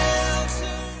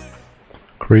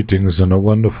Greetings in the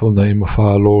wonderful name of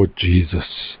our Lord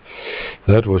Jesus.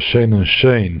 That was Shane and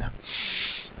Shane.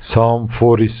 Psalm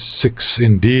 46.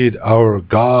 Indeed, our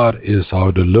God is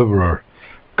our deliverer.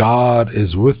 God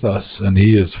is with us, and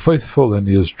He is faithful, and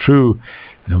He is true,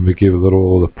 and we give it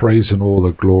all the praise and all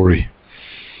the glory.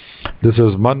 This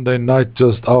is Monday night,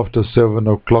 just after 7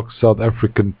 o'clock South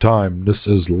African time. This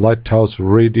is Lighthouse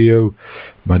Radio.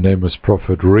 My name is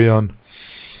Prophet Riaan,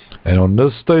 and on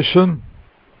this station,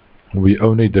 we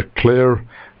only declare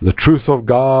the truth of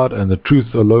God and the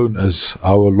truth alone as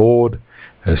our Lord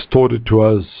has taught it to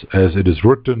us, as it is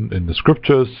written in the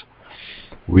Scriptures.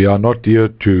 We are not here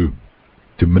to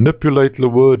manipulate the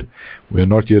word. We are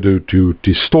not here to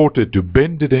distort it, to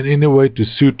bend it in any way to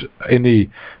suit any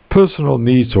personal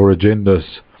needs or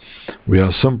agendas. We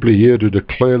are simply here to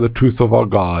declare the truth of our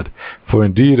God. For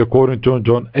indeed, according to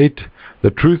John 8,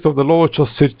 the truth of the Lord shall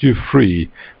set you free.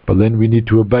 But then we need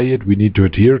to obey it, we need to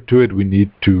adhere to it, we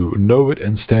need to know it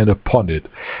and stand upon it.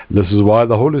 This is why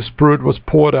the Holy Spirit was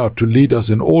poured out to lead us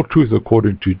in all truth,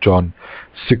 according to John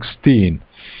 16.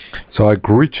 So I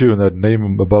greet you in that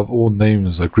name above all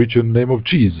names. I greet you in the name of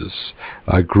Jesus.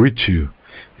 I greet you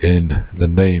in the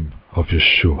name of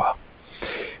Yeshua.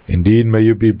 Indeed, may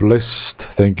you be blessed.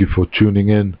 Thank you for tuning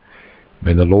in.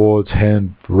 May the Lord's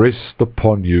hand rest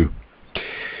upon you.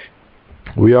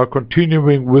 We are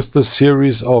continuing with the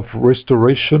series of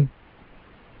restoration,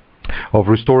 of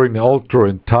restoring the altar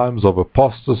in times of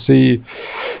apostasy.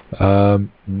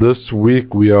 This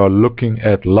week we are looking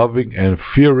at loving and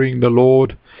fearing the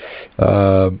Lord.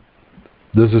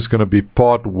 This is going to be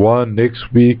part 1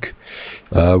 next week.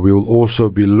 We will also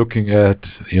be looking at,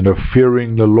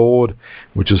 fearing the Lord,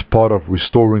 which is part of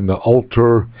restoring the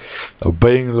altar,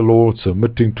 obeying the Lord,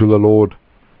 submitting to the Lord.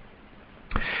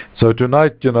 So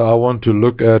tonight, I want to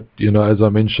look at, as I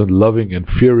mentioned, loving and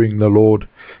fearing the Lord,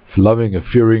 loving and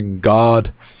fearing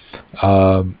God,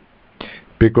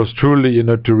 because truly,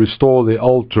 to restore the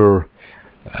altar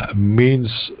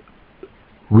means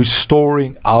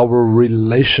restoring our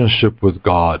relationship with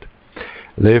God,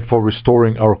 therefore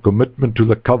restoring our commitment to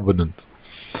the covenant.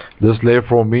 This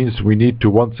therefore means we need to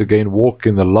once again walk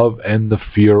in the love and the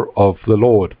fear of the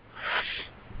Lord.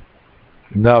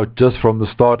 Now, just from the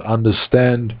start,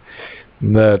 understand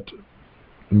that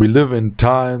we live in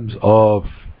times of,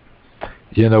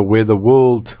 where the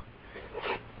world,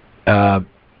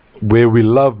 where we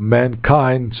love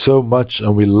mankind so much,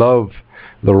 and we love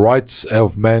the rights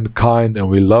of mankind, and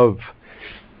we love,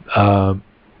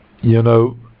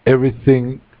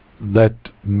 everything that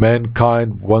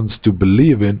mankind wants to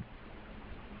believe in.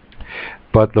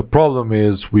 But the problem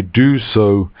is we do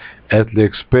so at the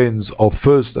expense of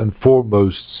first and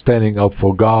foremost standing up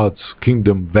for God's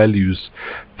kingdom values,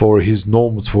 for His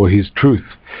norms, for His truth.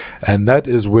 And that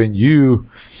is when you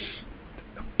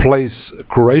place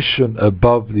creation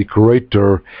above the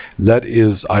Creator. That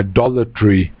is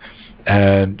idolatry,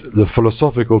 and the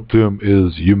philosophical term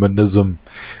is humanism,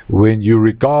 when you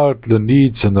regard the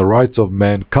needs and the rights of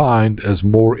mankind as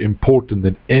more important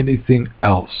than anything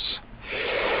else.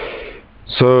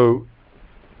 So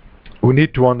we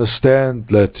need to understand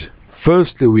that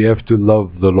firstly we have to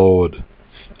love the Lord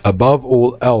above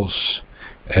all else,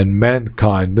 and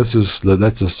mankind. That's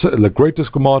the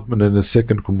greatest commandment, and the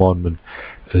second commandment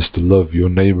is to love your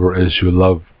neighbor as you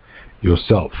love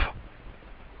yourself.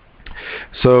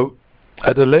 So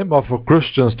a dilemma for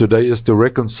Christians today is to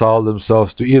reconcile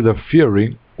themselves to either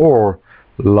fearing or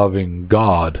loving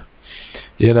God.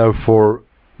 For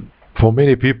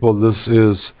many people this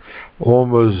is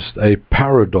almost a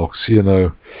paradox.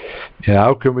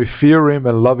 How can we fear Him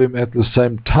and love Him at the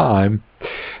same time?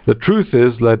 The truth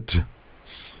is that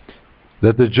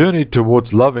the journey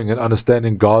towards loving and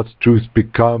understanding God's truth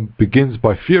begins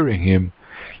by fearing Him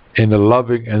in a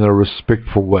loving and a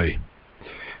respectful way.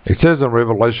 It says in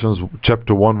Revelations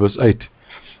chapter 1 verse 8,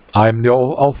 I am the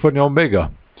Alpha and the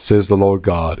Omega, says the Lord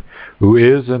God, who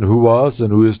is and who was and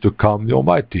who is to come, the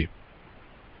Almighty.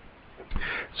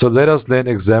 So let us then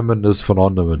examine this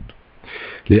phenomenon.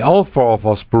 The alpha of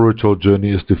our spiritual journey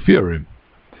is to fear Him,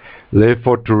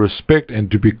 therefore to respect and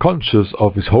to be conscious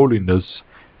of His holiness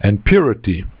and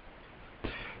purity.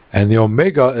 And the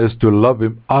omega is to love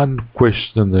Him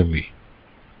unquestioningly.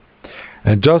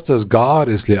 And just as God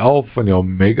is the alpha and the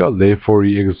omega, therefore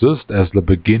He exists as the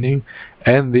beginning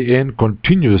and the end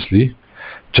continuously,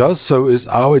 just so is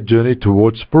our journey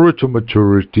towards spiritual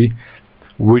maturity,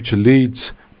 which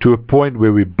leads to a point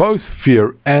where we both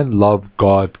fear and love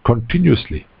God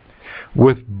continuously,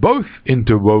 with both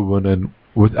interwoven and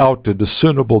without a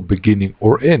discernible beginning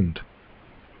or end.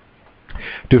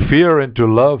 To fear and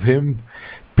to love Him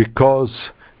because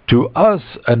to us,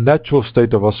 a natural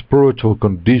state of our spiritual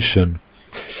condition.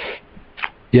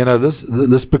 You know,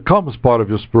 this becomes part of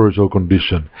your spiritual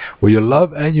condition, where you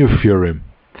love and you fear Him.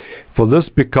 For this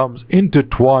becomes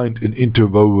intertwined and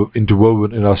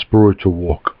interwoven in our spiritual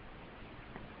walk.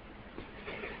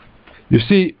 You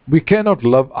see, we cannot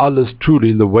love others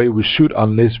truly the way we should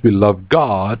unless we love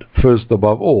God first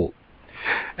above all.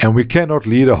 And we cannot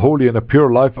lead a holy and a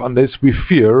pure life unless we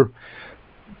fear,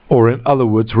 or in other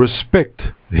words, respect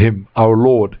Him, our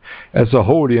Lord, as a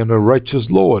holy and a righteous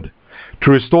Lord.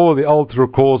 To restore the altar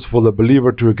calls for the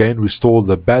believer to again restore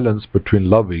the balance between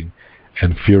loving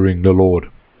and fearing the Lord.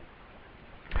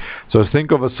 So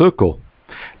think of a circle.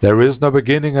 There is no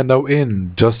beginning and no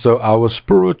end, just so our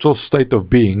spiritual state of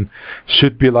being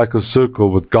should be like a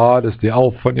circle, with God as the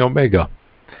Alpha and the Omega,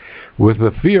 with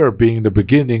the fear being the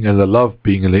beginning and the love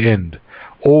being the end,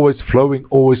 always flowing,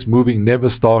 always moving, never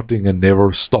starting and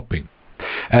never stopping.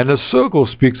 And a circle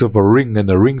speaks of a ring, and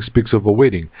a ring speaks of a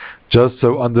wedding. Just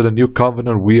so under the new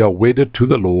covenant we are wedded to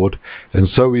the Lord, and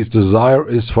so His desire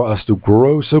is for us to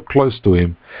grow so close to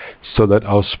Him, so that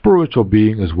our spiritual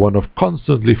being is one of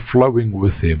constantly flowing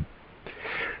with Him.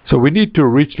 So we need to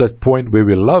reach that point where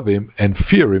we love Him and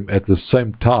fear Him at the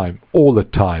same time, all the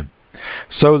time.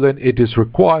 So then it is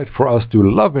required for us to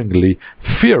lovingly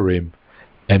fear Him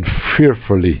and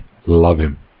fearfully love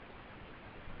Him.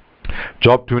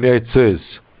 Job 28 says,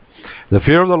 "The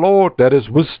fear of the Lord, that is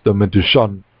wisdom, and to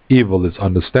shun evil is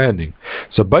understanding."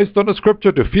 So based on the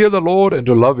scripture, to fear the Lord and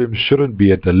to love Him shouldn't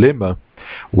be a dilemma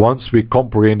once we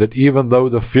comprehend that even though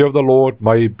the fear of the Lord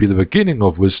may be the beginning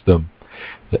of wisdom,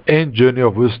 the end journey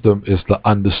of wisdom is the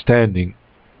understanding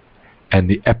and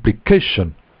the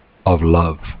application of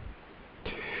love.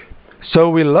 So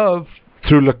we love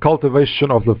through the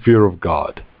cultivation of the fear of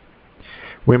God.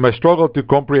 We may struggle to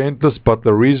comprehend this, but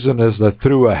the reason is that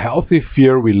through a healthy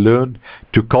fear we learn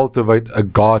to cultivate a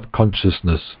God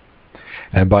consciousness.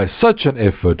 And by such an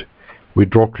effort, we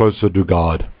draw closer to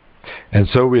God. And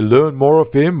so we learn more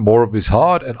of Him, more of His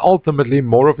heart, and ultimately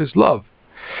more of His love.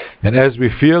 And as we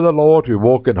fear the Lord, we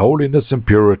walk in holiness and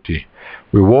purity.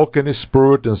 We walk in His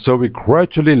Spirit, and so we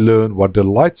gradually learn what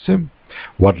delights Him,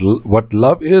 what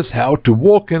love is, how to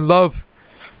walk in love,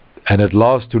 and at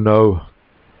last to know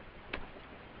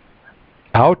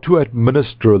how to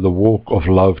administer the walk of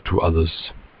love to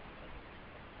others.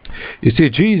 You see,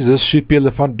 Jesus should be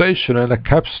the foundation and a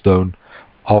capstone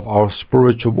of our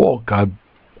spiritual walk.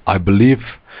 I believe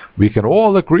we can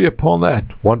all agree upon that.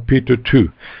 1 Peter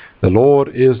 2. The Lord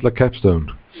is the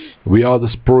capstone. We are the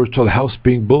spiritual house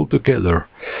being built together.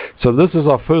 So this is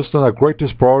our first and our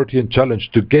greatest priority and challenge,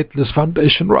 to get this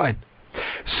foundation right.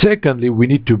 Secondly, we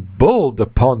need to build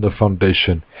upon the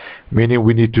foundation, meaning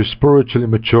we need to spiritually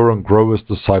mature and grow as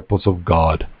disciples of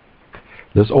God.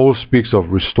 This all speaks of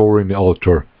restoring the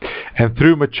altar. And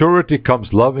through maturity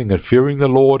comes loving and fearing the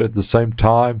Lord at the same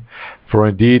time. For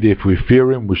indeed, if we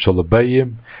fear Him, we shall obey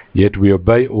Him, yet we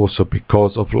obey also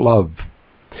because of love.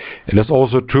 It is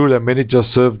also true that many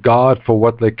just serve God for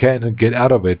what they can and get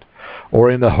out of it,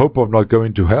 or in the hope of not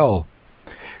going to hell.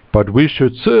 But we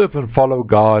should serve and follow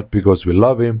God because we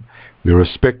love Him, we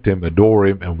respect Him, adore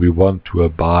Him, and we want to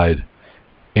abide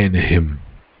in Him.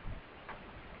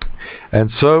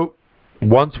 And so,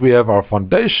 once we have our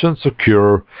foundation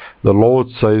secure, the Lord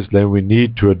says then we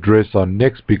need to address our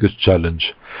next biggest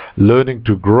challenge, learning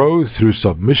to grow through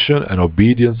submission and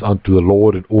obedience unto the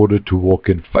Lord in order to walk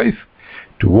in faith,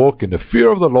 to walk in the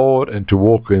fear of the Lord, and to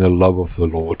walk in the love of the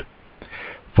Lord.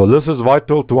 For this is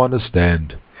vital to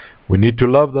understand. We need to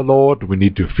love the Lord, we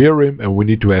need to fear Him, and we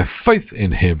need to have faith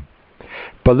in Him.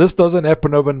 But this doesn't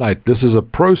happen overnight. This is a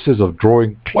process of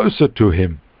drawing closer to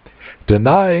Him,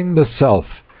 denying the self,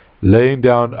 laying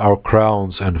down our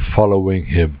crowns, and following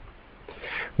Him.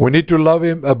 We need to love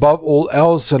Him above all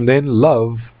else and then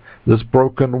love this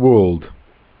broken world.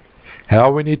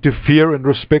 How we need to fear and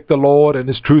respect the Lord and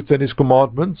His truth and His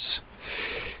commandments,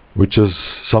 which is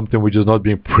something which is not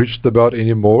being preached about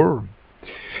anymore.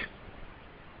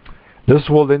 This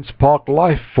will then spark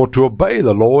life, for to obey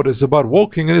the Lord is about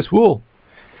walking in His will.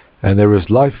 And there is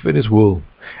life in His will.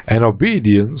 And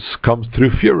obedience comes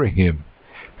through fearing Him.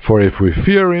 For if we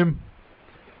fear Him,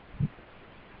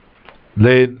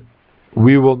 then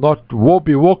we will not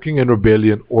be walking in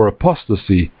rebellion or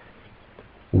apostasy,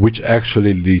 which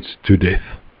actually leads to death.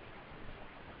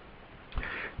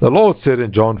 The Lord said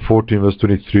in John 14 verse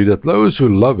 23 that those who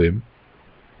love Him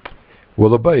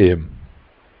will obey Him.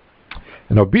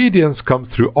 And obedience comes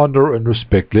through honor and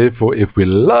respect. Therefore, if we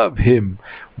love Him,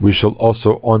 we shall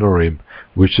also honor Him,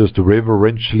 which is to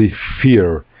reverentially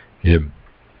fear Him.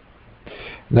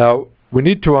 Now, we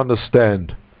need to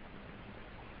understand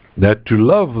that to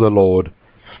love the Lord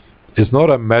is not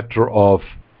a matter of,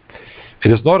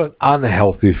 it is not an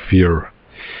unhealthy fear.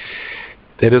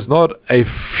 It is not a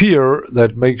fear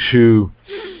that makes you,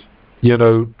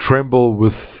 tremble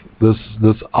with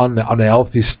this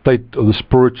unhealthy state of the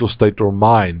spiritual state or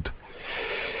mind.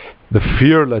 The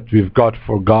fear that we've got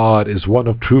for God is one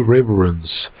of true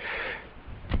reverence.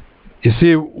 You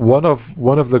see, one of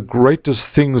the greatest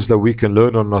things that we can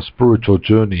learn on our spiritual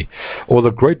journey, or the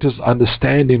greatest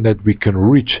understanding that we can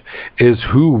reach, is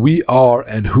who we are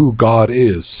and who God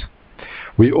is.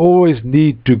 We always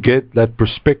need to get that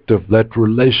perspective, that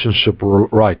relationship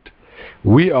right.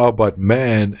 We are but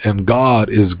man, and God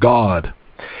is God.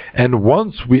 And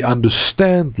once we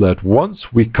understand that, once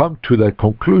we come to that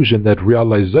conclusion, that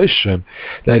realization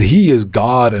that He is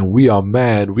God and we are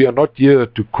man, we are not here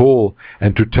to call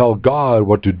and to tell God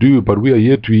what to do, but we are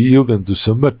here to yield and to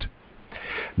submit.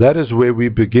 That is where we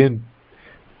begin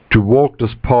to walk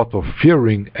this path of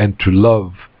fearing and to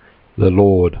love the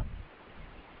Lord.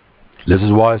 This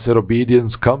is why I said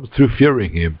obedience comes through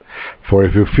fearing Him. For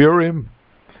if you fear Him,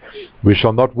 we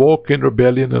shall not walk in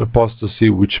rebellion and apostasy,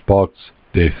 which sparks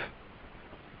death.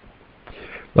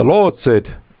 The Lord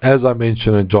said, as I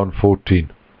mentioned in John 14,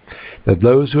 that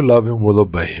those who love Him will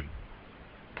obey Him.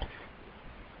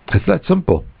 It's that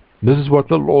simple. This is what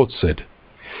the Lord said.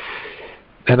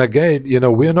 And again,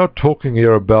 we're not talking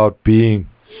here about being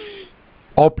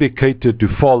obligated to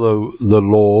follow the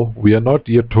law. We are not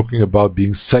here talking about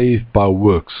being saved by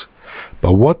works.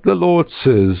 But what the Lord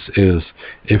says is,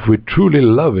 if we truly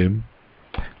love Him,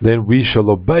 then we shall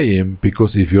obey Him,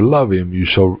 because if you love Him, you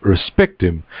shall respect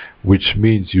Him, which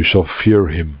means you shall fear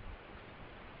Him.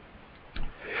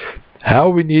 How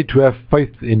we need to have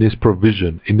faith in His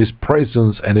provision, in His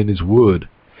presence, and in His word.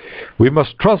 We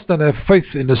must trust and have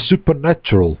faith in the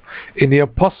supernatural, in the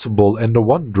impossible and the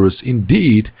wondrous.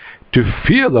 Indeed, to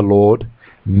fear the Lord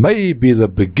may be the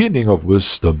beginning of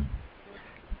wisdom,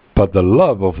 but the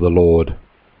love of the Lord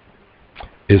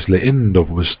is the end of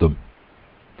wisdom.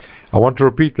 I want to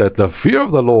repeat that. The fear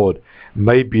of the Lord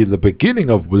may be the beginning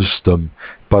of wisdom,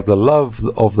 but the love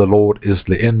of the Lord is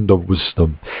the end of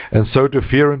wisdom. And so to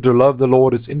fear and to love the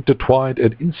Lord is intertwined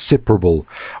and inseparable.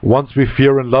 Once we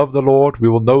fear and love the Lord, we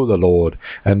will know the Lord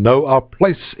and know our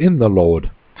place in the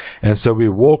Lord. And so we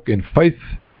walk in faith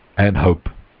and hope.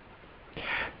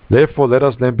 Therefore, let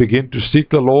us then begin to seek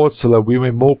the Lord so that we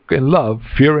may walk in love,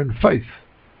 fear, and faith.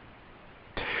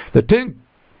 The 10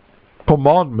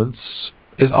 Commandments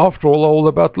is, after all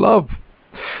about love.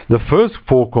 The first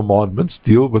 4 commandments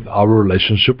deal with our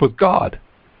relationship with God.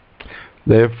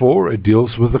 Therefore, it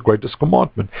deals with the greatest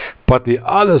commandment. But the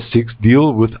other 6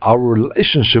 deal with our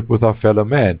relationship with our fellow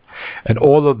man. And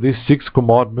all of these 6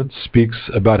 commandments speaks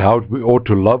about how we ought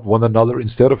to love one another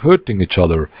instead of hurting each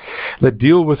other. They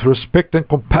deal with respect and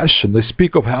compassion. They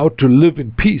speak of how to live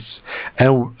in peace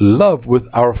and love with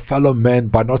our fellow man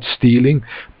by not stealing,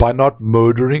 by not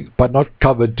murdering, by not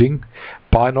coveting,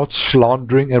 by not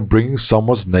slandering and bringing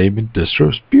someone's name in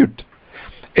disrepute.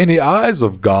 In the eyes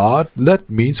of God, that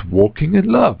means walking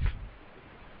in love.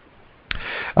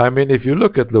 I mean, if you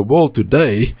look at the world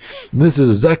today, this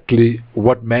is exactly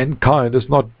what mankind is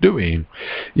not doing.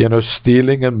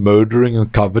 Stealing and murdering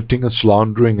and coveting and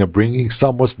slandering and bringing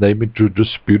someone's name into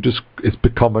dispute is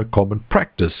become a common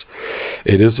practice.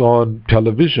 It is on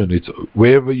television. It's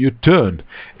wherever you turn.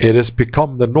 It has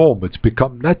become the norm. It's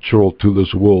become natural to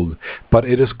this world. But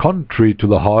it is contrary to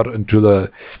the heart and to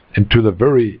the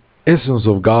very essence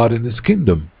of God in His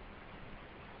kingdom.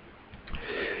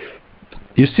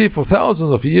 You see, for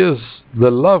thousands of years,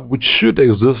 the love which should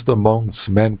exist amongst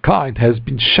mankind has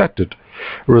been shattered,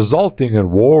 resulting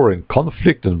in war and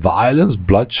conflict and violence,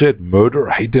 bloodshed, murder,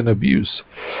 hate and abuse.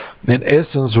 In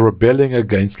essence, rebelling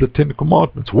against the 10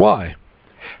 Commandments. Why?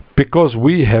 Because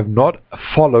we have not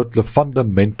followed the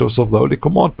fundamentals of the Holy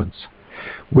Commandments.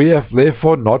 We have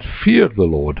therefore not feared the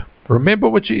Lord. Remember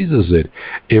what Jesus said.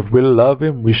 If we love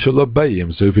Him, we shall obey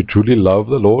Him. So if we truly love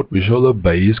the Lord, we shall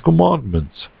obey His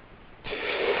commandments.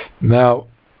 Now,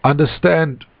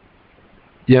 understand,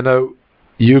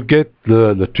 you get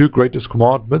the 2 greatest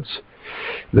commandments,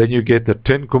 then you get the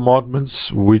 10 commandments,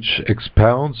 which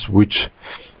expounds, which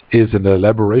is an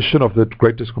elaboration of the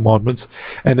greatest commandments,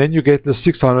 and then you get the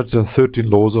 613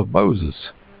 laws of Moses.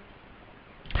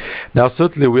 Now,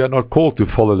 certainly we are not called to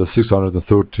follow the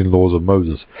 613 laws of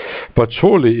Moses. But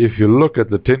surely, if you look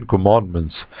at the 10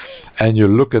 Commandments and you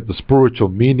look at the spiritual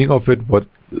meaning of it, what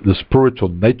the spiritual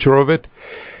nature of it,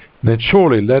 then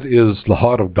surely that is the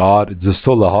heart of God. It is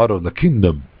still the heart of the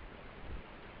kingdom.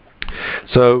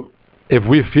 So, if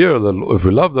we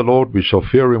love the Lord, we shall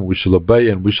fear Him, we shall obey,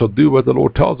 and we shall do what the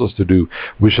Lord tells us to do.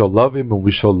 We shall love Him, and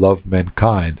we shall love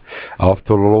mankind.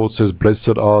 After the Lord says,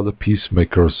 "Blessed are the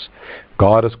peacemakers."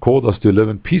 God has called us to live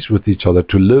in peace with each other,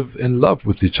 to live in love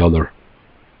with each other.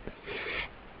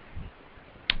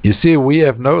 You see,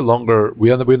 we're no longer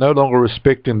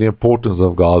respecting the importance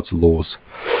of God's laws,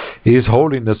 His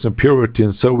holiness and purity,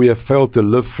 and so we have failed to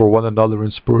live for one another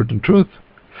in spirit and truth.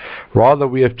 Rather,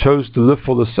 we have chosen to live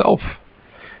for the self.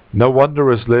 No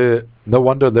wonder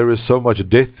there is so much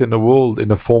death in the world in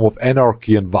the form of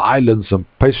anarchy and violence and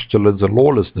pestilence and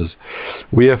lawlessness.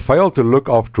 We have failed to look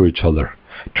after each other,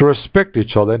 to respect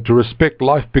each other, and to respect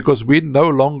life, because we no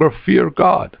longer fear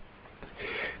God.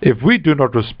 If we do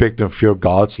not respect and fear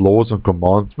God's laws and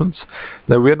commandments,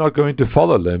 then we are not going to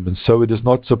follow them, and so it is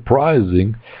not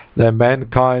surprising that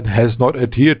mankind has not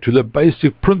adhered to the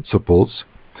basic principles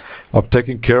of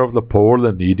taking care of the poor,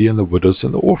 the needy, and the widows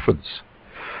and the orphans.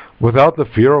 Without the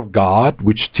fear of God,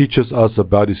 which teaches us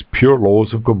about His pure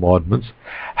laws and commandments,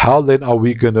 how then are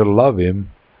we going to love Him,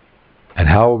 and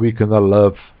how are we going to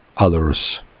love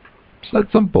others? It's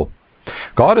that simple.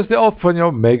 God is the Alpha and the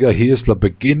Omega. He is the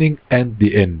beginning and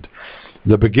the end.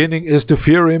 The beginning is to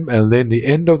fear Him, and then the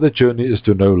end of the journey is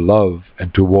to know love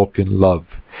and to walk in love.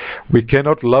 We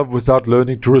cannot love without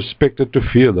learning to respect and to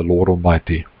fear the Lord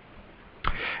Almighty.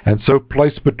 And so,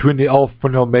 placed between the Alpha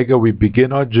and Omega, we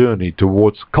begin our journey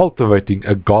towards cultivating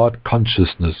a God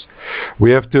consciousness.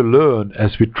 We have to learn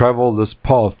as we travel this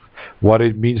path what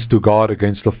it means to guard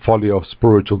against the folly of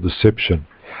spiritual deception,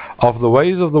 of the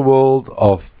ways of the world,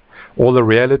 of all the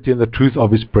reality and the truth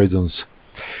of His presence.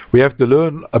 We have to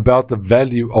learn about the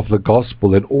value of the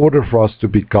gospel in order for us to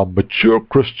become mature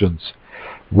Christians,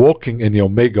 walking in the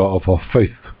omega of our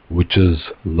faith, which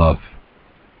is love.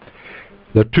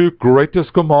 The two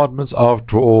greatest commandments,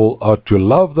 after all, are to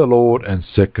love the Lord, and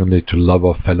secondly, to love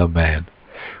our fellow man.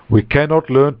 We cannot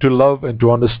learn to love and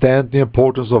to understand the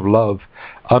importance of love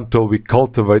until we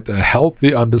cultivate a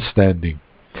healthy understanding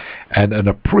and an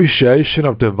appreciation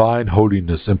of divine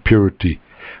holiness and purity,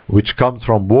 which comes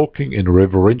from walking in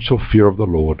reverential fear of the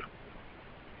Lord.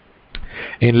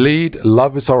 Indeed,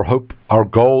 love is our hope, our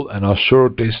goal, and our sure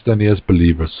destiny as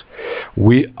believers.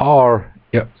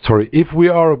 If we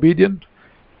are obedient,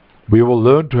 we will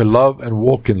learn to love and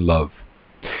walk in love.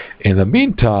 In the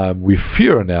meantime, we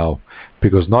fear now,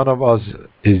 because none of us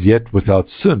is yet without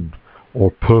sin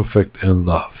or perfect in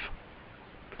love.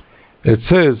 It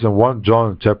says in 1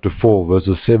 John chapter 4,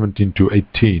 verses 17 to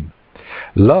 18,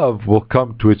 love will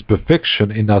come to its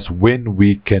perfection in us when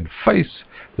we can face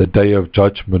the day of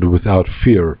judgment without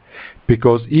fear,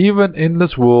 because even in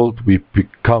this world we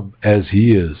become as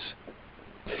He is.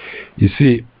 You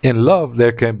see, in love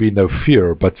there can be no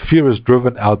fear, but fear is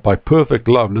driven out by perfect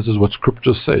love. This is what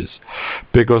Scripture says.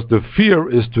 Because the fear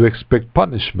is to expect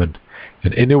punishment,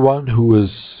 and anyone who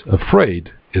is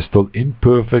afraid is still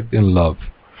imperfect in love.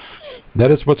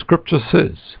 That is what Scripture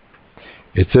says.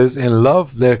 It says, in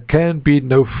love there can be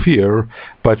no fear,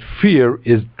 but fear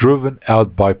is driven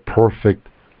out by perfect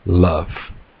love.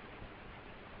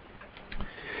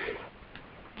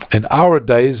 In our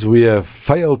days, we have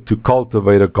failed to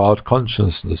cultivate a God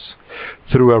consciousness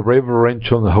through a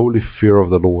reverential and holy fear of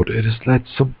the Lord. It is that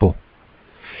simple.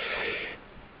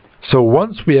 So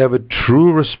once we have a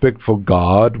true respect for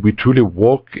God, we truly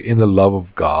walk in the love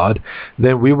of God,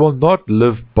 then we will not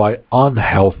live by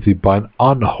an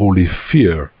unholy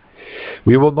fear.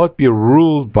 We will not be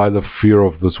ruled by the fear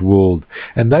of this world.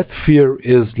 And that fear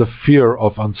is the fear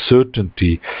of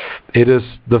uncertainty. It is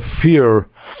the fear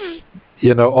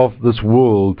of this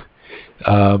world.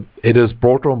 It is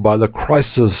brought on by the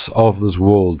crisis of this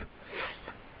world.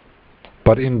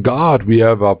 But in God we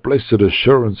have our blessed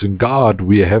assurance. In God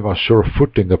we have our sure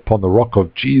footing upon the rock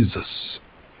of Jesus.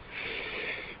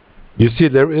 You see,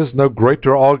 there is no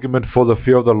greater argument for the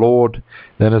fear of the Lord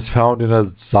than is found in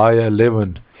Isaiah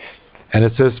 11. And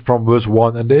it says from verse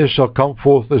 1, and there shall come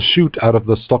forth a shoot out of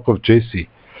the stock of Jesse.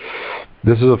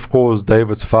 This is of course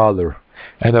David's father.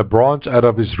 And a branch out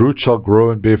of his root shall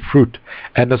grow and bear fruit.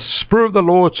 And the Spirit of the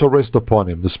Lord shall rest upon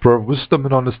him, the Spirit of wisdom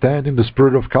and understanding, the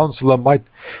Spirit of counsel and might,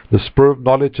 the Spirit of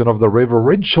knowledge and of the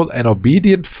reverential and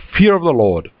obedient fear of the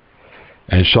Lord,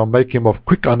 and shall make him of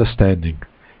quick understanding.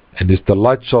 And his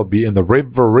delight shall be in the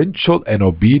reverential and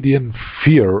obedient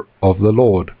fear of the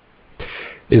Lord.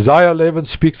 Isaiah 11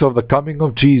 speaks of the coming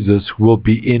of Jesus, who will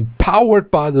be empowered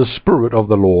by the Spirit of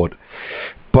the Lord.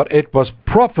 But it was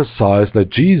prophesied that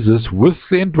Jesus, with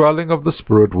the indwelling of the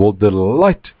Spirit, will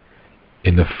delight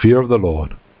in the fear of the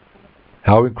Lord.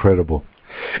 How incredible.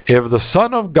 If the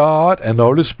Son of God and the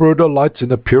Holy Spirit delights in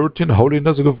the purity and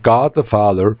holiness of God the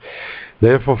Father,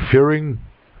 therefore fearing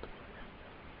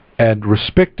and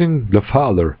respecting the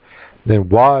Father, then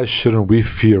why shouldn't we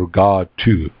fear God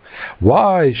too?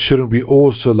 Why shouldn't we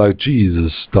also, like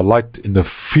Jesus, delight in the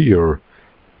fear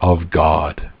of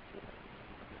God?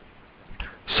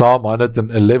 Psalm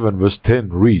 111 verse 10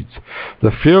 reads,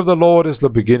 "The fear of the Lord is the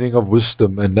beginning of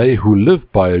wisdom, and they who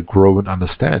live by it grow in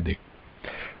understanding."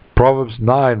 Proverbs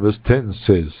 9 verse 10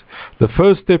 says, "The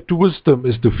first step to wisdom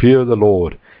is to fear the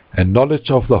Lord, and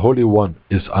knowledge of the Holy One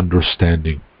is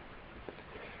understanding."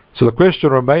 So the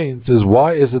question remains is,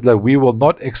 why is it that we will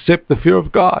not accept the fear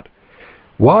of God?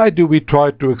 Why do we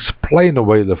try to explain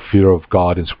away the fear of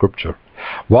God in Scripture?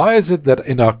 Why is it that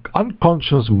in our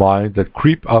unconscious mind that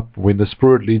creep up when the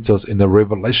Spirit leads us in the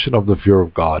revelation of the fear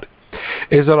of God?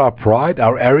 Is it our pride,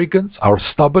 our arrogance, our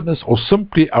stubbornness, or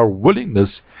simply our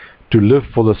willingness to live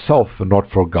for the self and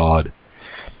not for God?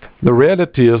 The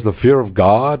reality is the fear of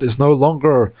God is no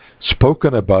longer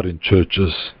spoken about in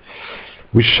churches.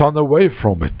 We shun away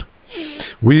from it.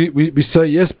 We say,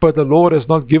 yes, but the Lord has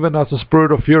not given us a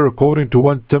spirit of fear according to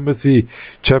 1 Timothy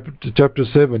chapter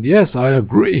 7. Yes, I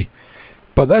agree.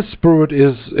 But that spirit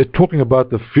is talking about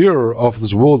the fear of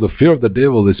this world, the fear of the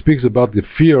devil. It speaks about the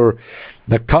fear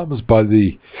that comes by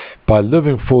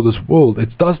living for this world.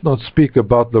 It does not speak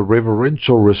about the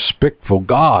reverential respect for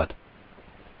God.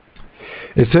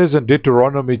 It says in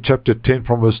Deuteronomy chapter 10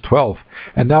 from verse 12,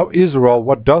 "And now Israel,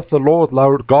 what doth the Lord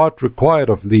God require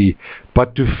of thee,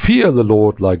 but to fear the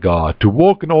Lord thy God, to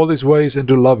walk in all his ways and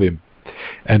to love him,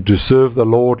 and to serve the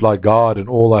Lord thy God in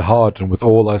all thy heart and with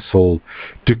all thy soul,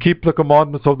 to keep the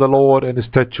commandments of the Lord and his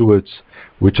statutes,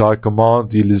 which I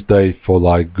command thee this day for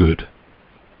thy good."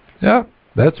 Yeah,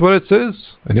 that's what it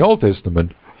says in the Old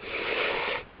Testament.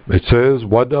 It says,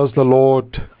 what does the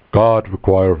Lord God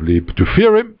require of thee? But to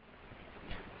fear him,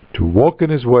 to walk in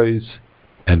his ways,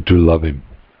 and to love him.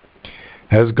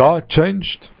 Has God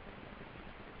changed?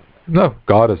 No,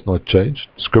 God has not changed.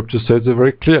 Scripture says it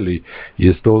very clearly. He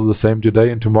is still the same today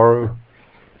and tomorrow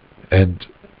and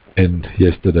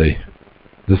yesterday.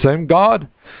 The same God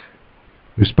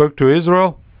who spoke to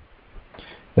Israel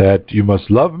that you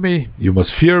must love me, you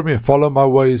must fear me, and follow my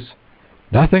ways.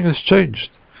 Nothing has changed.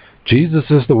 Jesus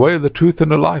is the way, the truth,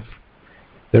 and the life.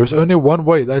 There is only one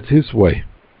way, that's his way.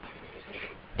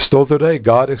 Still today,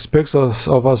 God expects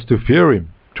of us to fear him,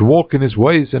 to walk in his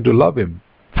ways, and to love him.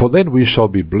 For then we shall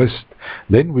be blessed.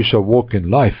 Then we shall walk in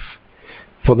life.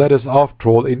 For that is, after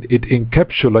all, it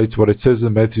encapsulates what it says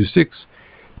in Matthew 6,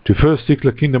 "To first seek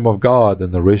the kingdom of God,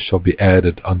 and the rest shall be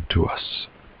added unto us."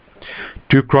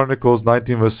 2 Chronicles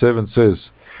 19 verse 7 says,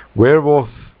 Wherefore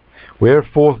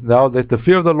now let the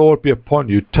fear of the Lord be upon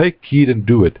you, take heed and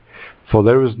do it. For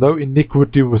there is no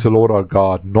iniquity with the Lord our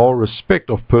God, nor respect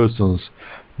of persons,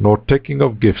 nor taking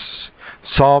of gifts.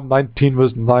 Psalm 19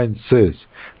 verse 9 says,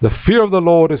 "The fear of the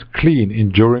Lord is clean,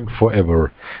 enduring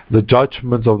forever. The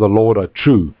judgments of the Lord are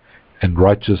true, and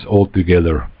righteous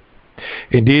altogether."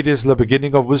 Indeed, it is the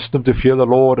beginning of wisdom to fear the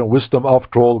Lord, and wisdom,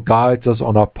 after all, guides us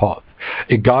on our path.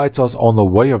 It guides us on the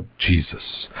way of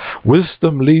Jesus.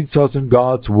 Wisdom leads us in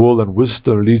God's will, and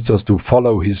wisdom leads us to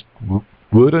follow his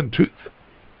word and truth.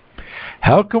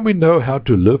 How can we know how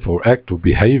to live or act or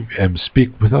behave and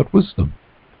speak without wisdom?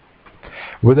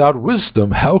 Without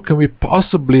wisdom, how can we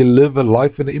possibly live a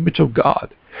life in the image of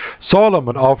God?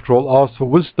 Solomon, after all, asked for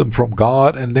wisdom from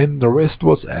God, and then the rest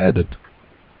was added.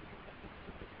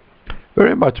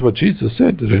 Very much what Jesus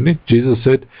said, didn't he? Jesus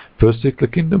said, first seek the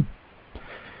kingdom.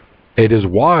 It is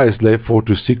wise, therefore,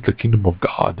 to seek the kingdom of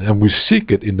God, and we seek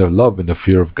it in the love and the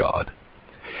fear of God.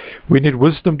 We need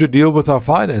wisdom to deal with our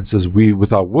finances,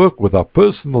 with our work, with our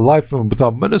personal life, and with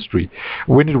our ministry.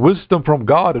 We need wisdom from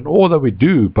God in all that we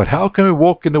do. But how can we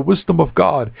walk in the wisdom of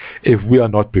God if we are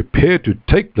not prepared to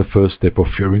take the first step of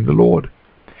fearing the Lord?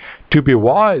 To be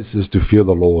wise is to fear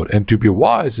the Lord, and to be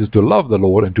wise is to love the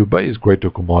Lord and to obey his greater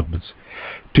commandments.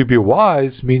 To be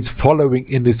wise means following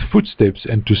in his footsteps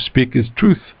and to speak his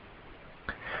truth.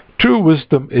 True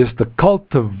wisdom is the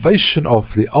cultivation of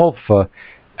the Alpha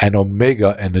and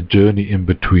Omega and the journey in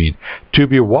between. To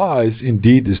be wise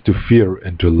indeed is to fear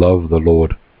and to love the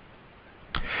Lord.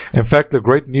 In fact, the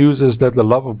great news is that the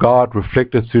love of God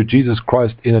reflected through Jesus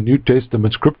Christ in the New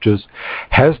Testament scriptures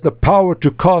has the power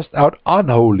to cast out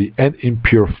unholy and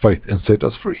impure faith and set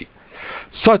us free.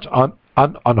 Such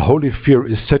unholy fear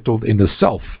is settled in the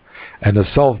self, and the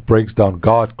self breaks down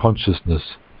God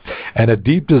consciousness, and a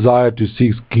deep desire to see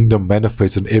his kingdom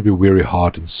manifest in every weary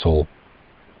heart and soul.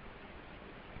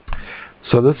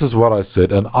 So this is what I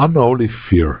said, an unholy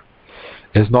fear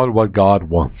is not what God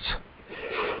wants.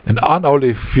 An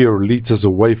unholy fear leads us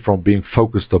away from being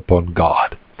focused upon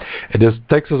God. It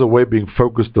takes us away being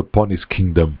focused upon His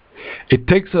kingdom. It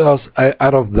takes us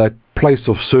out of that place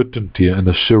of certainty and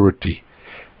assurity,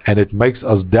 and it makes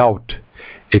us doubt.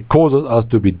 It causes us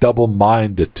to be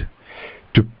double-minded,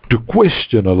 to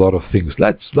question a lot of things.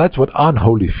 That's what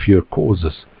unholy fear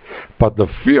causes. But the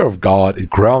fear of God, it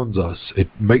grounds us. It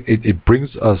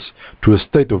brings us to a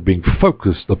state of being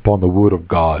focused upon the Word of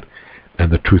God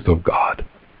and the truth of God.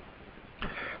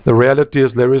 The reality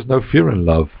is there is no fear in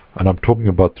love, and I'm talking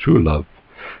about true love.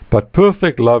 But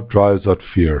perfect love drives out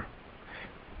fear.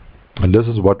 And this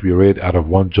is what we read out of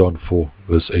 1 John 4,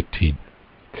 verse 18.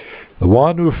 The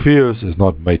one who fears is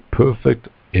not made perfect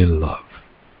in love.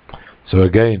 So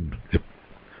again,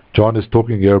 John is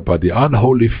talking here about the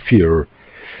unholy fear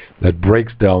that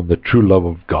breaks down the true love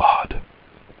of God.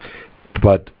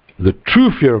 But the true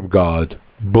fear of God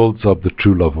builds up the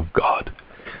true love of God.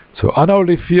 So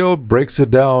unholy fear breaks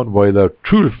it down, while the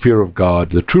true fear of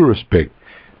God, the true respect,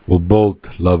 will build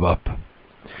love up.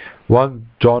 1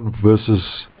 John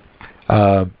verses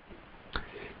in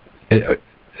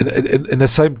the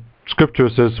same scripture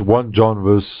says, 1 John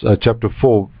verse chapter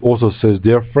 4 also says,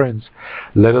 Dear friends,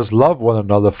 let us love one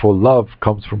another, for love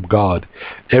comes from God.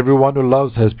 Everyone who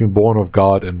loves has been born of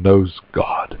God and knows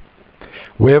God.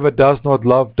 Whoever does not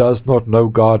love does not know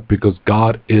God, because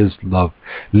God is love.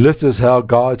 This is how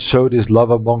God showed His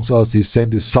love amongst us. He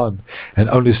sent His Son, and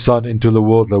only Son, into the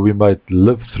world that we might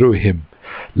live through Him.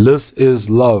 This is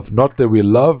love, not that we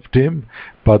loved Him,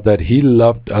 but that He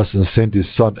loved us and sent His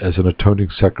Son as an atoning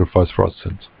sacrifice for our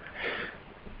sins.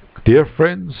 Dear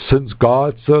friends, since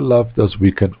God so loved us,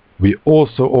 we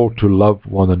also ought to love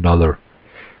one another.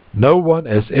 No one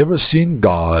has ever seen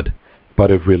God, but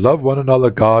if we love one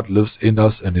another, God lives in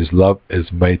us, and His love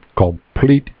is made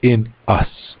complete in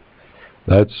us.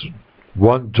 That's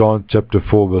 1 John chapter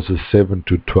 4 verses 7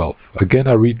 to 12. Again,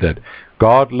 I read that.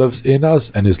 God lives in us,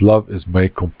 and His love is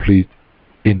made complete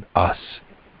in us.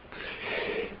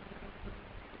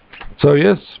 So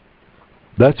yes,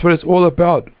 that's what it's all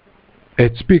about.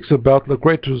 It speaks about the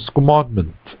greatest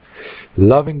commandment,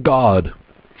 loving God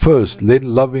first,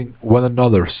 then loving one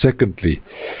another secondly.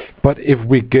 But if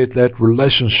we get that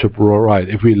relationship right,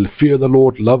 if we fear the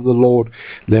Lord, love the Lord,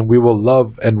 then we will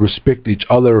love and respect each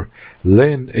other.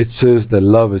 Then it says that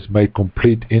love is made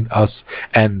complete in us,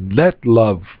 and that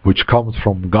love which comes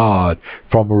from God,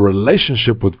 from a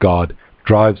relationship with God,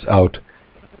 drives out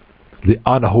the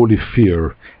unholy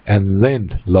fear, and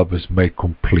then love is made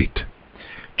complete.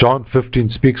 John 15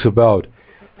 speaks about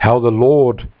how the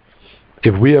Lord,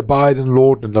 if we abide in the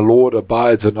Lord and the Lord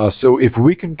abides in us. So if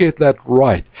we can get that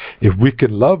right, if we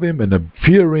can love Him and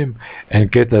fear Him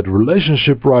and get that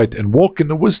relationship right and walk in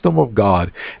the wisdom of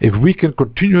God, if we can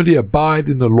continually abide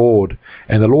in the Lord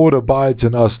and the Lord abides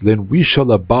in us, then we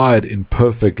shall abide in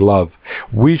perfect love.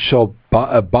 We shall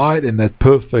abide in that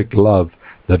perfect love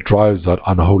that drives out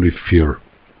unholy fear.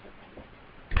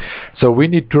 So we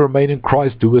need to remain in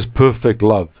Christ, who is perfect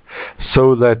love,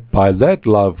 so that by that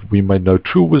love we may know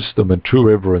true wisdom and true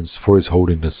reverence for His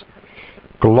holiness.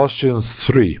 Colossians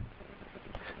 3,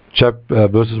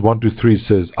 verses 1 to 3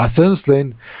 says, Since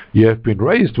then you have been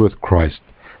raised with Christ.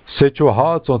 Set your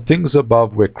hearts on things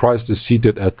above, where Christ is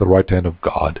seated at the right hand of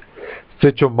God.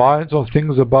 Set your minds on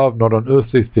things above, not on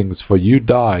earthly things, for you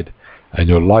died, and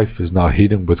your life is now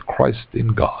hidden with Christ in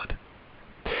God.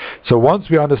 So once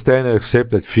we understand and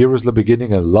accept that fear is the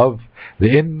beginning and love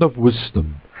the end of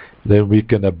wisdom, then we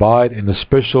can abide in a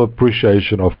special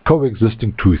appreciation of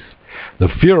coexisting truth, the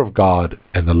fear of God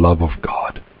and the love of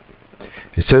God.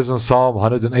 It says in Psalm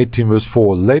 118 verse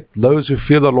 4, Let those who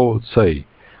fear the Lord say,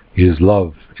 His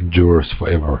love endures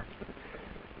forever.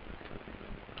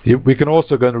 We can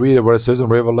also go and read what it says in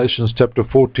Revelation chapter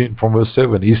 14 from verse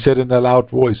 7. He said in a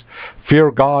loud voice, Fear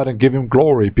God and give Him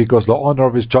glory, because the honor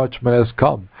of His judgment has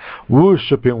come.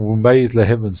 Worship Him who made the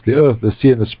heavens, the earth, the sea,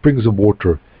 and the springs of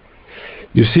water.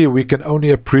 You see, we can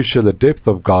only appreciate the depth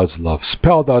of God's love,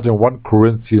 spelled out in 1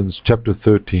 Corinthians chapter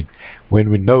 13, when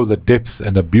we know the depth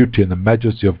and the beauty and the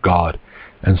majesty of God.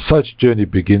 And such journey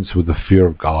begins with the fear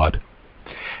of God.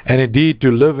 And indeed,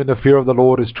 to live in the fear of the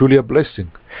Lord is truly a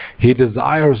blessing. He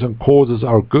desires and causes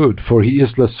our good, for He is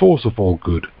the source of all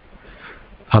good.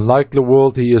 Unlike the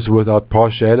world, He is without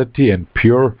partiality and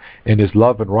pure in His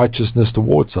love and righteousness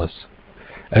towards us.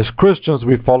 As Christians,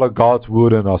 we follow God's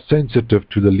word and are sensitive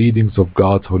to the leadings of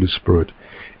God's Holy Spirit.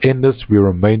 In this, we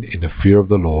remain in the fear of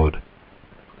the Lord.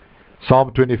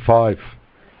 Psalm 25,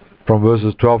 from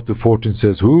verses 12 to 14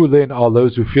 says, Who then are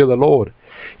those who fear the Lord?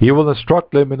 He will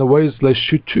instruct them in the ways they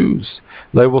should choose.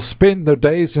 They will spend their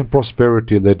days in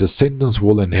prosperity. Their descendants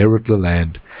will inherit the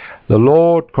land. The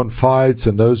Lord confides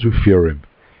in those who fear him.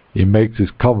 He makes his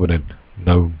covenant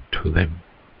known to them.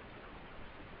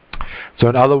 So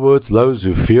in other words, those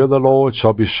who fear the Lord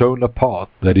shall be shown a path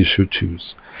that he should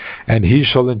choose, and he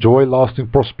shall enjoy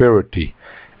lasting prosperity,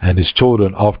 and his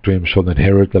children after him shall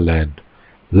inherit the land.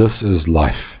 This is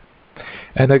life.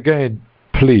 And again,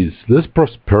 please, this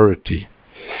prosperity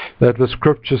that the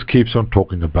scriptures keeps on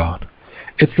talking about,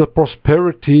 it's the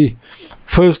prosperity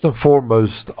first and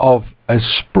foremost of a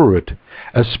spirit,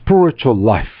 a spiritual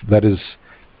life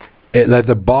that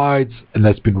abides and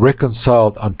has been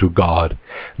reconciled unto God.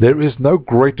 There is no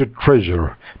greater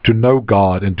treasure to know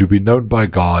God and to be known by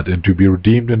God and to be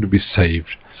redeemed and to be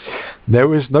saved.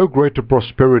 There is no greater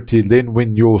prosperity than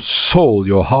when your soul,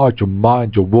 your heart, your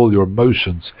mind, your will, your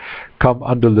emotions come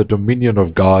under the dominion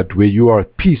of God, where you are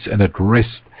at peace and at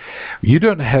rest. You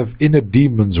don't have inner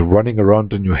demons running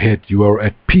around in your head. You are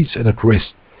at peace and at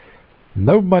rest.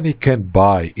 No money can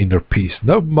buy inner peace.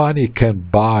 No money can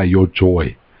buy your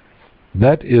joy.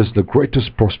 That is the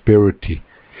greatest prosperity.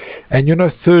 And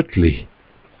thirdly,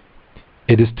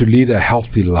 it is to lead a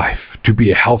healthy life, to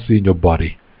be healthy in your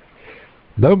body.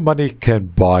 No money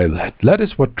can buy that. That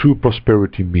is what true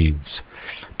prosperity means.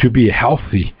 To be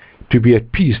healthy, to be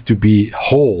at peace, to be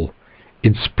whole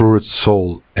in spirit,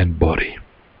 soul, and body.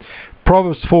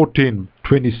 Proverbs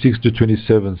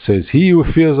 14:26-27 says, He who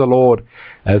fears the Lord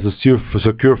has a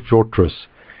secure fortress,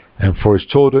 and for his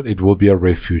children it will be a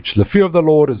refuge. The fear of the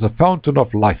Lord is a fountain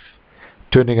of life,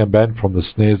 turning a man from the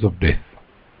snares of death.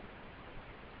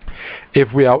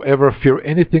 If we, however, fear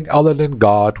anything other than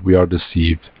God, we are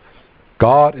deceived.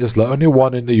 God is the only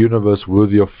one in the universe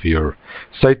worthy of fear.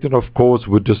 Satan, of course,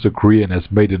 would disagree and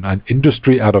has made an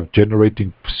industry out of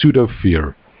generating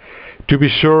pseudo-fear. To be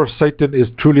sure, Satan is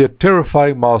truly a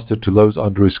terrifying master to those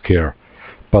under his care.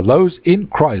 But those in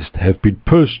Christ have been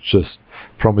purchased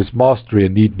from his mastery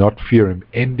and need not fear him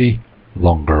any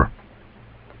longer.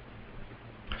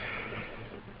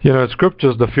 In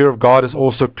scriptures, the fear of God is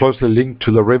also closely linked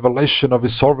to the revelation of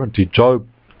his sovereignty. Job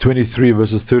 23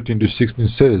 verses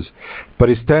 13-16 says, But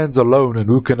he stands alone, and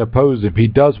who can oppose him? He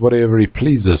does whatever he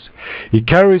pleases. He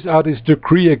carries out his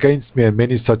decree against me, and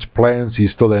many such plans he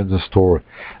still has in store.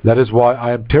 That is why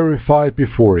I am terrified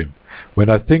before him. When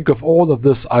I think of all of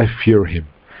this, I fear him.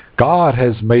 God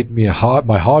has made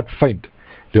my heart faint.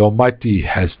 The Almighty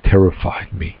has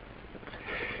terrified me.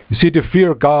 You see, to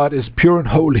fear God is pure and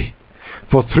holy,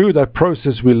 for through that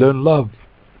process we learn love.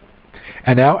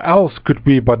 And how else could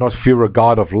we but not fear a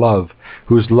God of love,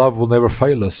 whose love will never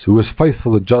fail us, who is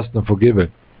faithful and just and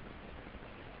forgiving?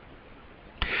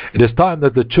 It is time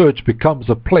that the church becomes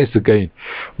a place again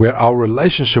where our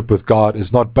relationship with God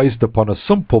is not based upon a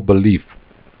simple belief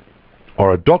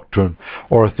or a doctrine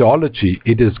or a theology.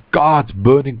 It is God's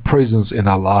burning presence in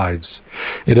our lives.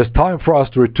 It is time for us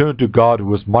to return to God,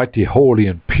 who is mighty, holy,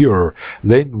 and pure.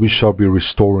 Then we shall be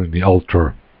restoring the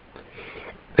altar.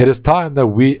 It is time that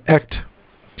we act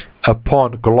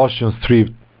upon Colossians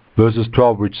 3 verses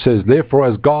 12, which says, Therefore,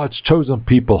 as God's chosen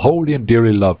people, holy and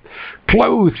dearly loved,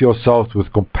 clothe yourselves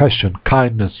with compassion,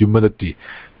 kindness, humility,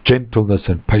 gentleness,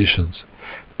 and patience.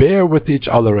 Bear with each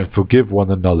other and forgive one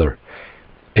another.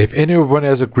 If anyone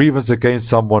has a grievance against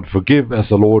someone, forgive as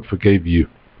the Lord forgave you.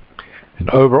 And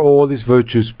over all these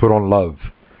virtues put on love,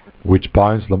 which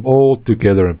binds them all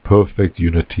together in perfect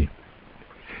unity.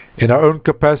 In our own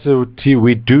capacity,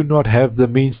 we do not have the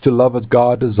means to love as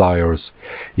God desires,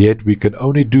 yet we can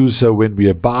only do so when we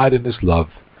abide in his love,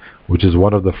 which is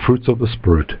one of the fruits of the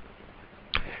Spirit.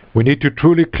 We need to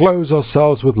truly clothe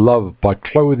ourselves with love by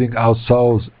clothing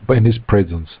ourselves in his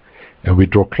presence, and we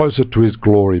draw closer to his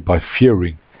glory by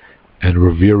fearing and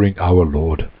revering our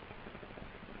Lord.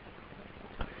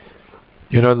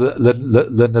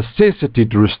 The necessity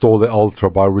to restore the altar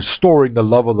by restoring the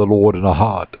love of the Lord in our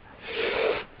heart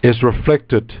is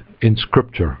reflected in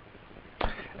Scripture.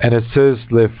 And it says,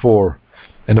 therefore,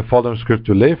 in the following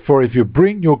Scripture, Therefore, if you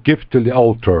bring your gift to the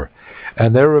altar,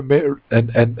 and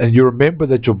you remember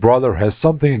that your brother has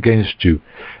something against you,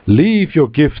 leave your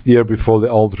gift there before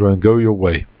the altar and go your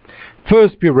way.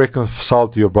 First be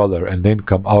reconciled to your brother, and then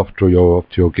come after your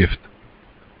gift.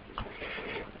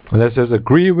 And it says,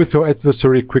 Agree with your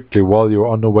adversary quickly while you are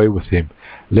on the way with him,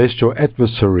 lest your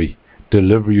adversary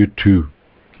deliver you to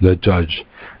the judge.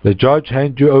 The judge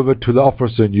hand you over to the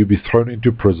officer, and you be thrown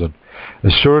into prison.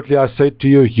 Assuredly I say to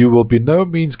you, you will by no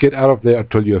means get out of there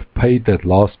until you have paid that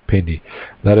last penny.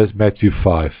 That is Matthew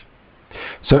 5.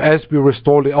 So as we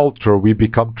restore the altar, we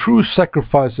become true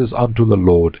sacrifices unto the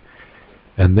Lord,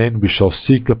 and then we shall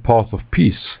seek the path of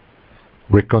peace,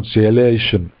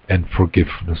 reconciliation, and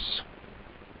forgiveness.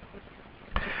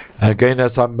 And again,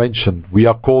 as I mentioned, we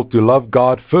are called to love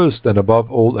God first and above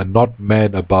all, and not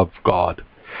man above God.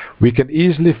 We can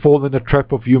easily fall in the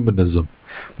trap of humanism,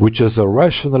 which is a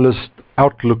rationalist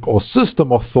outlook or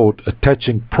system of thought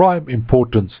attaching prime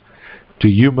importance to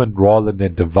human rather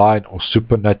than divine or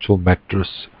supernatural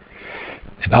matters.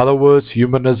 In other words,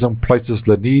 humanism places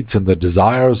the needs and the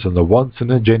desires and the wants and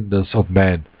agendas of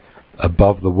man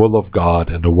above the will of God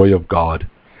and the way of God.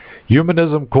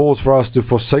 Humanism calls for us to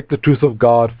forsake the truth of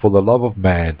God for the love of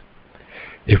man.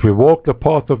 If we walk the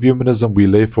path of humanism, we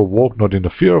therefore walk not in the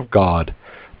fear of God,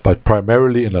 but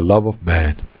primarily in the love of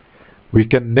man. We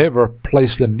can never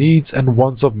place the needs and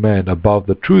wants of man above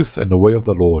the truth and the way of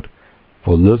the Lord,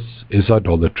 for this is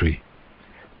idolatry.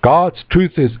 God's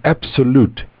truth is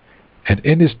absolute, and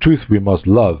in His truth we must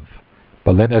love,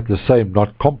 but then at the same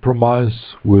not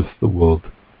compromise with the world.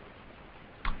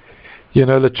 You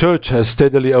know, the church has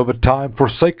steadily over time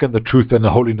forsaken the truth and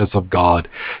the holiness of God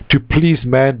to please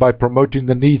man by promoting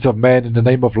the needs of man in the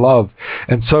name of love.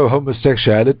 And so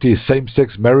homosexuality,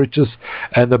 same-sex marriages,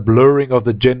 and the blurring of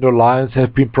the gender lines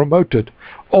have been promoted,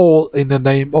 all in the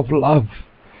name of love.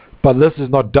 But this is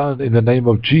not done in the name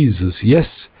of Jesus. Yes,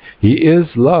 He is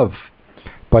love,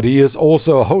 but He is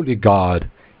also a holy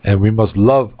God, and we must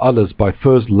love others by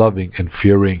first loving and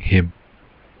fearing Him.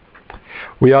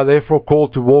 We are therefore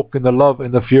called to walk in the love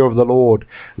and the fear of the Lord,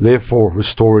 therefore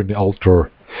restoring the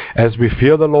altar. As we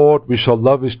fear the Lord, we shall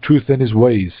love His truth and His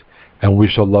ways, and we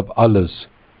shall love others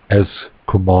as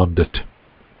commanded.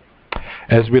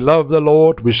 As we love the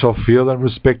Lord, we shall fear and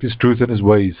respect His truth and His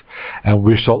ways, and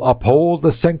we shall uphold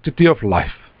the sanctity of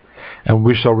life, and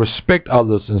we shall respect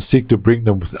others and seek to bring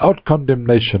them without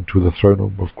condemnation to the throne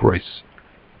room of grace.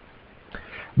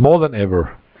 More than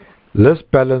ever, this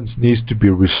balance needs to be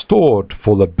restored,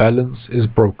 for the balance is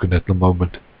broken at the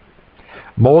moment.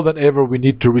 More than ever, we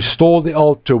need to restore the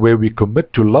altar where we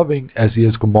commit to loving as He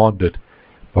has commanded,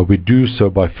 but we do so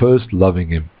by first loving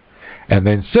Him, and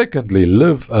then secondly,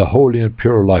 live a holy and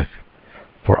pure life,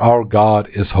 for our God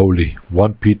is holy.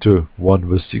 1 Peter 1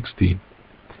 verse 16.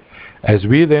 As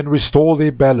we then restore the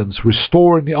balance,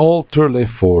 restoring the altar,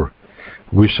 therefore,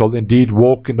 we shall indeed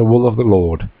walk in the will of the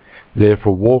Lord,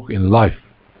 therefore walk in life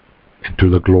and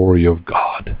to the glory of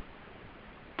God.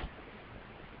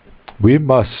 We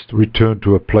must return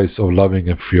to a place of loving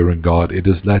and fearing God. It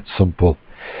is that simple.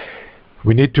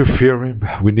 We need to fear Him,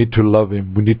 we need to love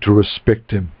Him, we need to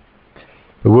respect Him.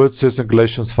 The word says in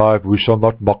Galatians 5, we shall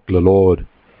not mock the Lord.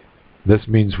 This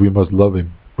means we must love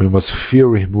Him, we must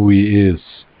fear Him who He is.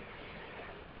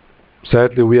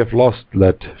 Sadly, we have lost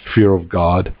that fear of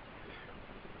God.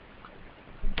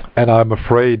 And I'm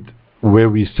afraid where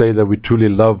we say that we truly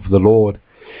love the Lord,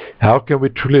 how can we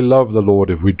truly love the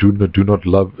Lord if we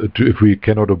if we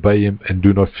cannot obey Him and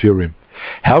do not fear Him?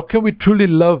 How can we truly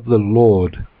love the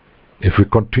Lord if we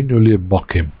continually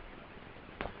mock Him?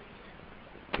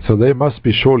 So there must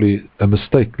be surely a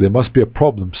mistake. There must be a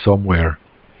problem somewhere.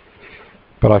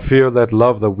 But I fear that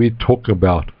love that we talk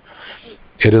about,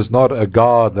 it is not a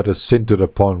God that is centered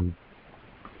upon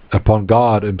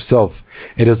God Himself.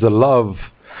 It is a love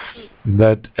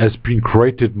that has been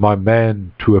created by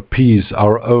man to appease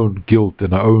our own guilt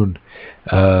and our own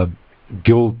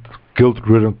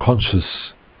guilt-ridden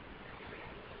conscience.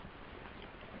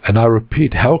 And I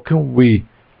repeat, how can we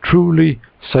truly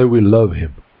say we love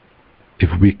Him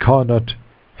if we cannot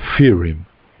fear Him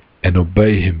and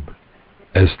obey Him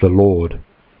as the Lord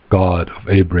God of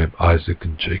Abraham, Isaac,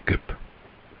 and Jacob?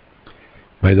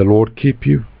 May the Lord keep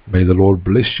you. May the Lord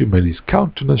bless you. May His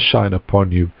countenance shine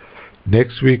upon you.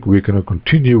 Next week we're going to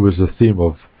continue with the theme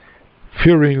of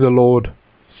fearing the Lord.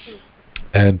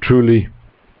 And truly,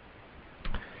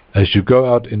 as you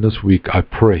go out in this week, I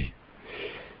pray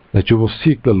that you will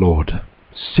seek the Lord.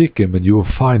 Seek Him and you will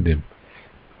find Him.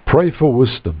 Pray for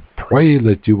wisdom. Pray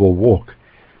that you will walk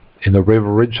in the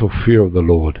reverential fear of the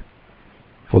Lord,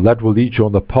 for that will lead you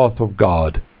on the path of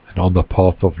God and on the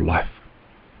path of life.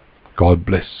 God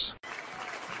bless.